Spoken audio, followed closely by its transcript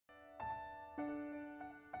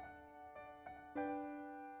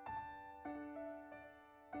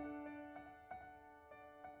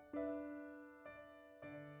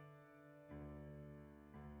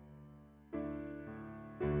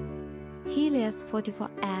Helios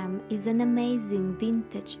 44M is an amazing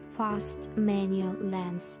vintage fast manual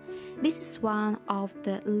lens. This is one of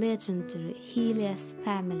the legendary Helios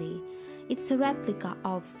family. It's a replica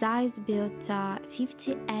of Zeiss Beta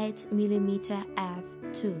 58mm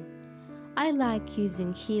f2. I like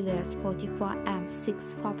using Helios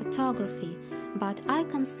 44M6 for photography, but I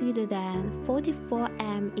consider that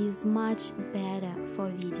 44M is much better for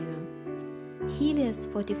video. Helios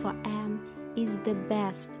 44M is the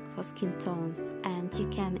best for skin tones, and you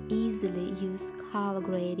can easily use color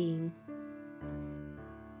grading.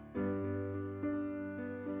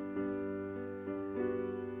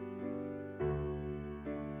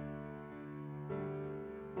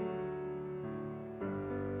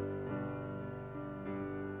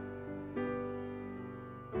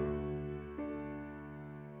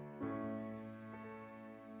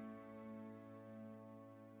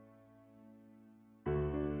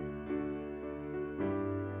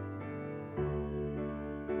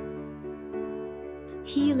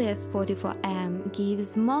 Helios 44M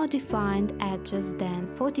gives more defined edges than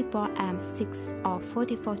 44M6 or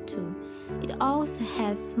 44-2. It also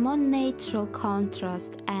has more natural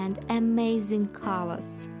contrast and amazing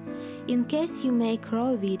colors. In case you make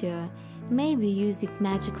raw video, maybe using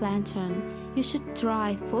magic lantern, you should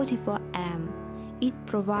try 44M. It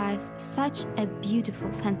provides such a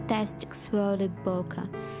beautiful, fantastic swirly bokeh,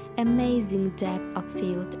 amazing depth of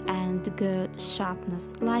field and good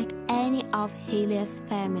sharpness like any of Helios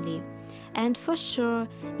family, and for sure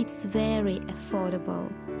it's very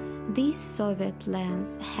affordable. This Soviet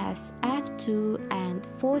lens has f2 and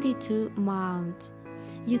 42 mount.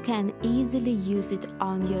 You can easily use it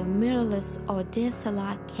on your mirrorless or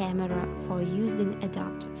DSLR camera for using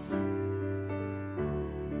adapters.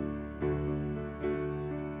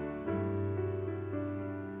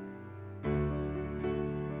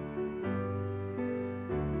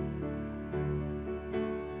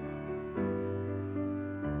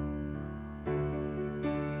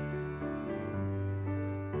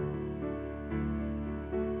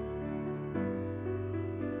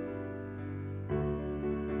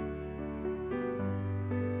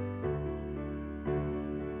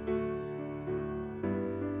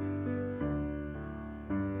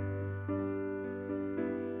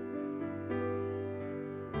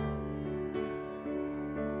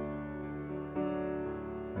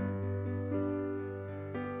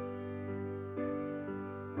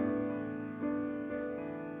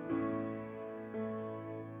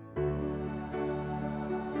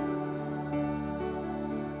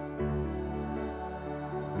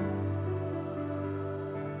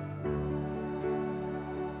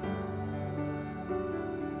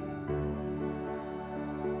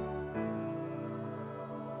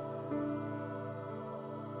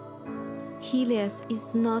 Helios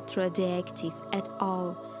is not radioactive at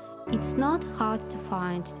all. It's not hard to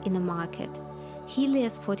find in the market.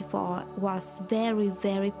 Helios 44 was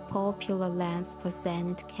very popular lens for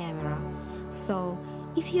Zenith camera. So,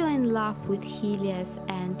 if you're in love with Helios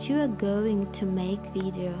and you are going to make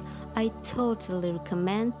video, I totally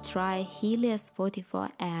recommend try Helios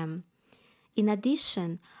 44M. In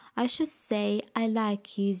addition, I should say I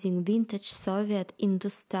like using vintage Soviet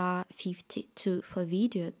Industar 52 for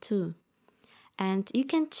video too. And you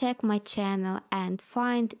can check my channel and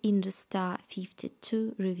find Industar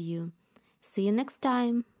 52 review. See you next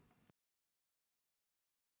time!